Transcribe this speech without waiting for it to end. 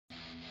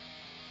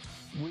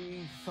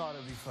We thought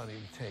it'd be funny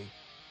to take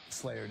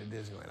Slayer to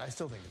Disneyland. I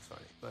still think it's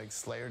funny. Like,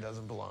 Slayer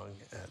doesn't belong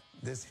at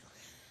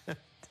Disneyland.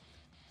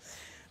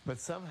 But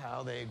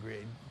somehow they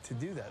agreed to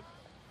do that.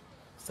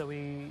 So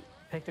we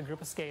picked a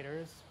group of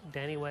skaters,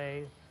 Danny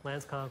Way,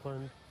 Lance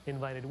Conklin,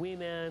 invited Wee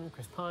Man,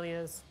 Chris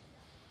Pontius.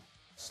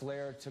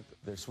 Slayer took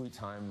their sweet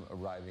time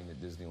arriving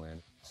at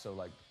Disneyland. So,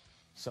 like,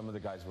 some of the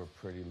guys were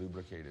pretty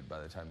lubricated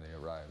by the time they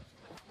arrived.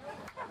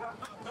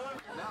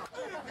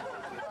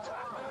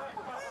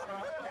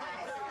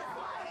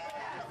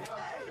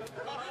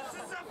 This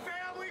is a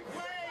family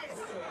place!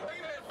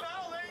 Leave it,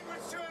 foul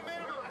language to a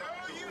minimum. No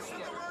use of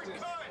the word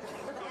cunt,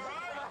 all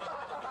right?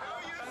 No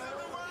use of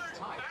the word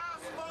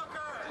ass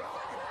fucker.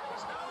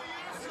 No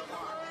use of the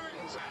word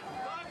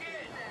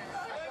bucket.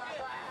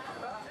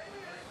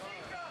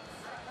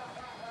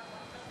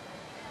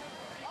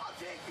 I'll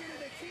take you to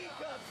the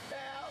teacups,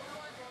 pal.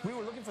 We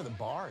were looking for the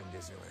bar in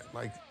Disneyland,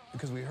 like,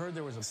 because we heard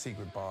there was a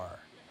secret bar,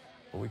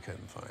 but we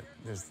couldn't find it.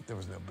 There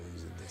was no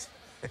booze in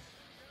Disneyland.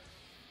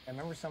 I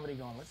remember somebody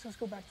going, let's just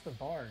go back to the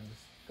bar and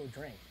just go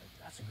drink.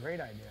 Like, that's a great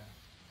idea.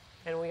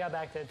 And when we got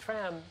back to the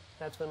tram,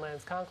 that's when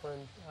Lance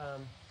Conklin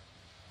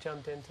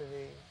jumped into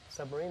the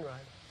submarine ride.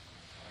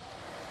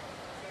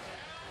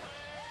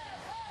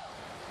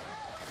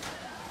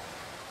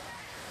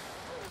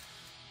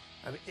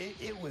 I mean,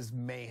 it was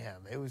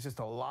mayhem. It was just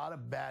a lot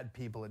of bad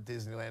people at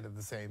Disneyland at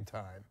the same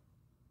time.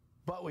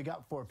 But we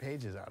got 4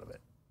 pages out of it.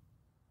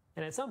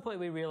 And at some point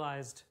we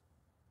realized,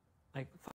 like,